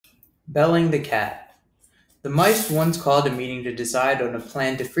Belling the cat. The mice once called a meeting to decide on a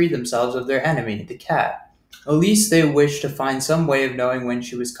plan to free themselves of their enemy, the cat. At least they wished to find some way of knowing when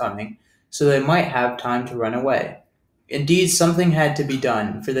she was coming, so they might have time to run away. Indeed, something had to be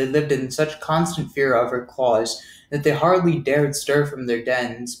done, for they lived in such constant fear of her claws that they hardly dared stir from their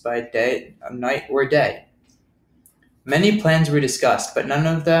dens by night or day. Many plans were discussed, but none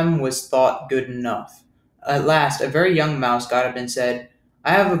of them was thought good enough. At last, a very young mouse got up and said,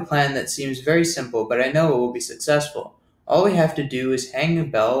 I have a plan that seems very simple, but I know it will be successful. All we have to do is hang a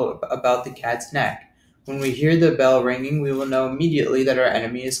bell about the cat's neck. When we hear the bell ringing, we will know immediately that our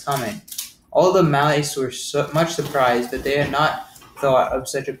enemy is coming. All the mice were so much surprised that they had not thought of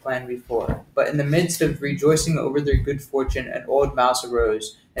such a plan before. But in the midst of rejoicing over their good fortune, an old mouse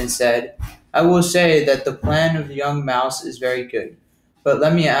arose and said, I will say that the plan of the young mouse is very good. But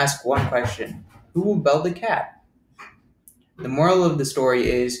let me ask one question. Who will bell the cat? The moral of the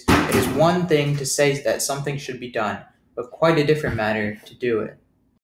story is, it is one thing to say that something should be done, but quite a different matter to do it.